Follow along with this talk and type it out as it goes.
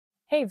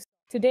Hey,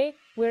 today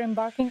we're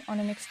embarking on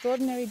an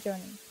extraordinary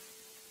journey.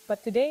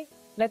 But today,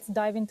 let's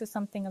dive into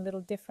something a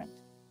little different.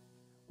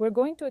 We're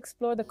going to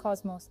explore the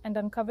cosmos and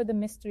uncover the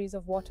mysteries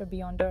of water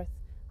beyond Earth.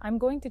 I'm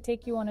going to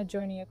take you on a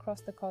journey across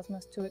the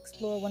cosmos to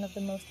explore one of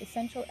the most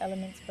essential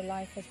elements for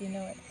life as we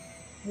know it,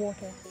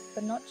 water,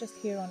 but not just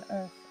here on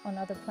Earth, on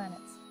other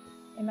planets.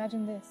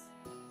 Imagine this,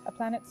 a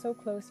planet so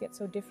close yet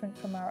so different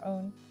from our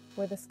own,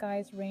 where the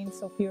skies rain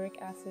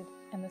sulfuric acid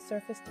and the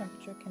surface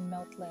temperature can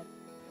melt lead.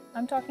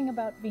 I'm talking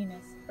about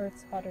Venus,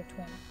 Earth's hotter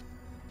twin.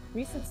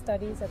 Recent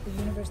studies at the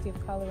University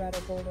of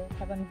Colorado Boulder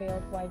have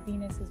unveiled why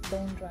Venus is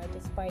bone dry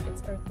despite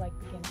its Earth-like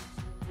beginnings.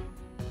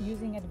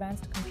 Using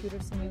advanced computer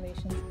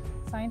simulations,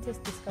 scientists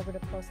discovered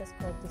a process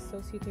called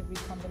dissociative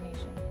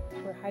recombination,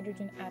 where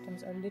hydrogen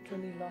atoms are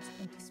literally lost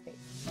into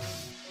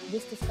space.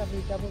 This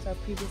discovery doubles our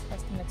previous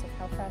estimates of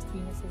how fast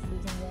Venus is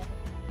losing water.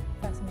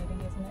 Fascinating,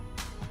 isn't it?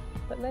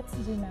 But let's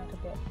zoom out a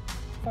bit.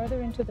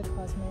 Farther into the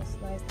cosmos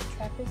lies the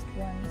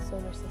TRAPPIST-1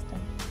 solar system,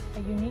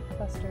 a unique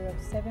cluster of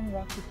 7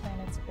 rocky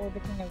planets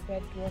orbiting a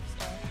red dwarf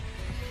star.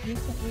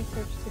 Recent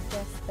research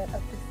suggests that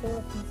up to 4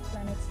 of these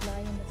planets lie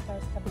in the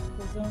star's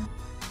habitable zone,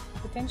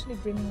 potentially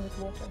brimming with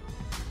water.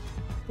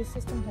 This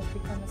system has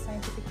become a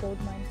scientific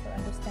goldmine for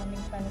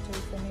understanding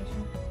planetary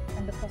formation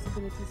and the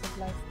possibilities of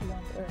life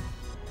beyond Earth.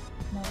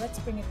 Now let's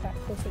bring it back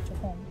closer to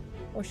home,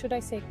 or should I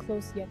say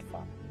close yet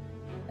far.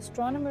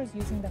 Astronomers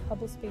using the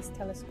Hubble Space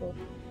Telescope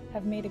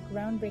have made a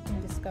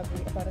groundbreaking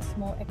discovery about a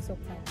small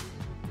exoplanet,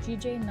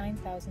 GJ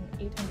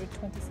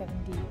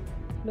 9827d,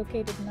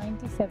 located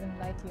 97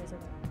 light-years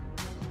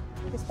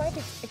away. Despite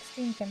its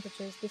extreme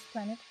temperatures, this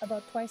planet,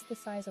 about twice the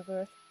size of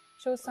Earth,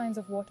 shows signs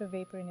of water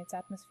vapor in its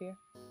atmosphere.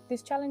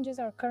 This challenges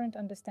our current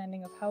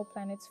understanding of how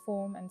planets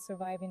form and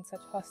survive in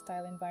such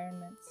hostile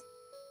environments.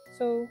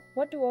 So,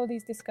 what do all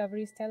these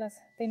discoveries tell us?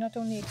 They not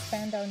only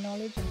expand our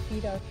knowledge and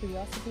feed our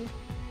curiosity,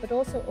 but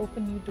also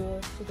open new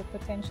doors to the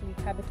potentially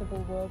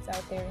habitable worlds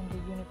out there in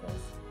the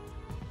universe.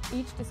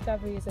 Each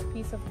discovery is a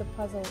piece of the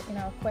puzzle in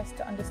our quest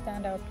to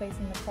understand our place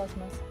in the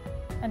cosmos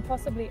and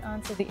possibly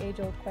answer the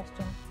age-old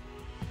question,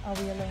 are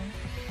we alone?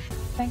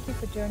 Thank you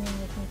for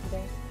journeying with me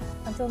today.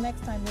 Until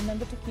next time,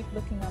 remember to keep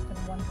looking up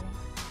and wondering,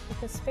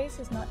 because space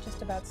is not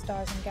just about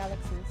stars and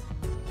galaxies,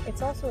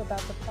 it's also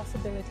about the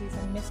possibilities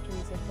and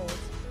mysteries it holds,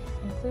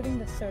 including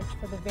the search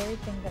for the very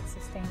thing that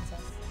sustains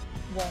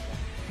us, water.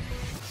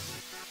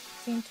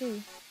 Scene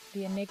 2.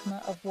 The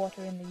enigma of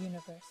water in the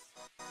universe.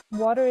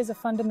 Water is a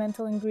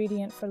fundamental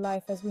ingredient for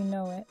life as we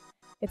know it.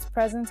 Its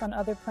presence on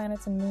other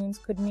planets and moons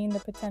could mean the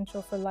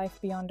potential for life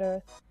beyond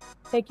Earth.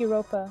 Take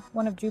Europa,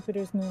 one of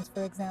Jupiter's moons,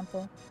 for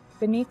example.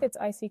 Beneath its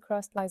icy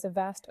crust lies a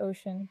vast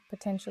ocean,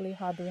 potentially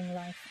harboring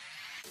life.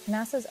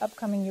 NASA's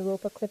upcoming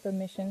Europa Clipper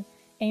mission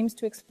aims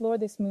to explore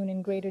this moon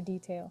in greater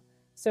detail,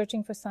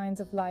 searching for signs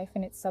of life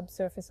in its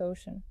subsurface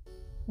ocean.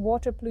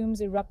 Water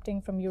plumes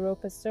erupting from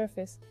Europa's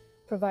surface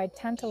provide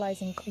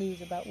tantalizing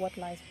clues about what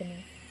lies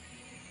beneath.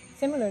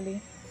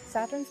 Similarly,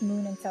 Saturn's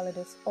moon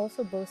Enceladus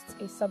also boasts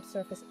a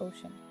subsurface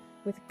ocean,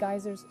 with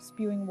geysers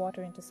spewing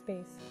water into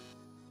space.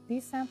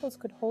 These samples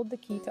could hold the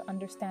key to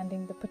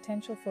understanding the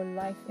potential for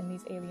life in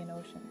these alien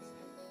oceans.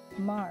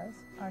 Mars,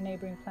 our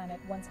neighboring planet,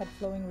 once had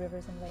flowing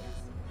rivers and lakes.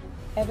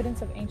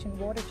 Evidence of ancient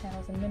water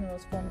channels and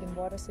minerals formed in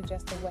water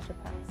suggests a wetter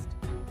past.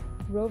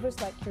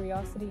 Rovers like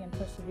Curiosity and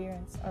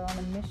Perseverance are on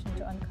a mission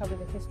to uncover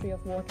the history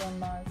of water on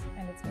Mars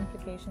and its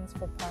implications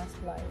for past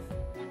life.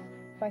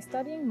 By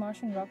studying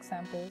Martian rock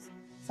samples,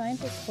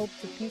 scientists hope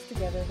to piece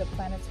together the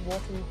planet's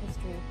watery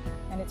history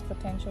and its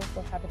potential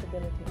for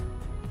habitability.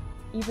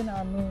 Even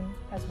our moon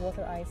has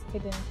water ice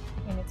hidden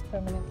in its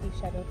permanently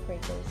shadowed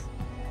craters.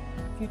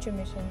 Future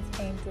missions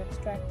aim to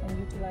extract and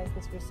utilize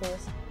this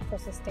resource for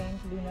sustained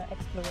lunar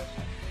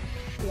exploration.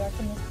 The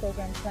Artemis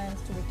program plans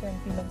to return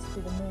humans to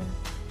the moon,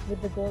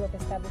 with the goal of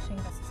establishing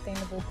a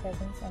sustainable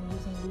presence and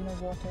using lunar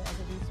water as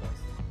a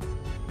resource.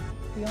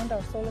 Beyond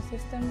our solar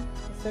system,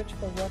 the search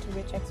for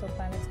water-rich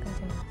exoplanets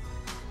continues.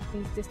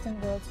 These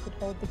distant worlds could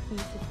hold the key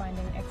to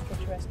finding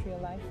extraterrestrial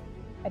life.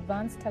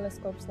 Advanced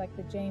telescopes like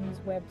the James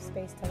Webb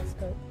Space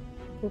Telescope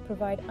will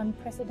provide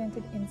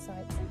unprecedented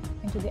insights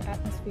into the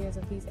atmospheres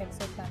of these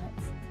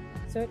exoplanets,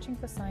 searching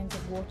for signs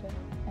of water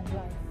and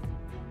life.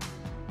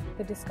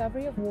 The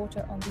discovery of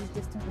water on these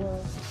distant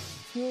worlds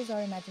fuels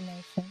our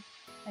imagination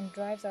and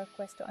drives our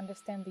quest to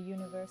understand the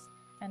universe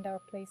and our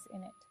place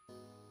in it.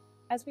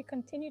 As we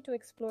continue to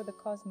explore the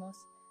cosmos,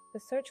 the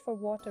search for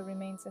water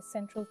remains a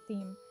central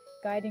theme,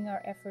 guiding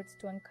our efforts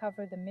to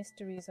uncover the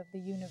mysteries of the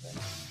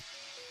universe.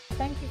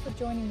 Thank you for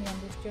joining me on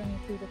this journey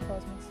through the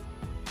cosmos.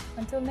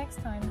 Until next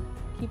time,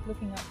 keep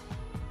looking up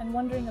and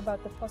wondering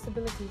about the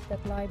possibilities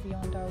that lie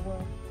beyond our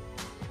world.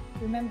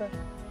 Remember,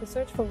 the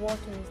search for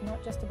water is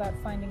not just about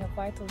finding a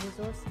vital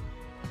resource,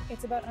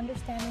 it's about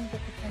understanding the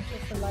potential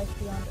for life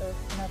beyond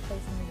Earth and our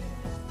place in the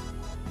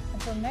universe.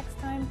 Until next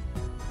time,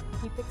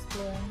 keep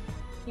exploring,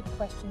 keep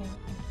questioning,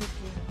 and keep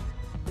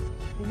dreaming.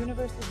 The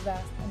universe is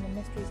vast and the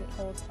mysteries it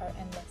holds are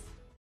endless.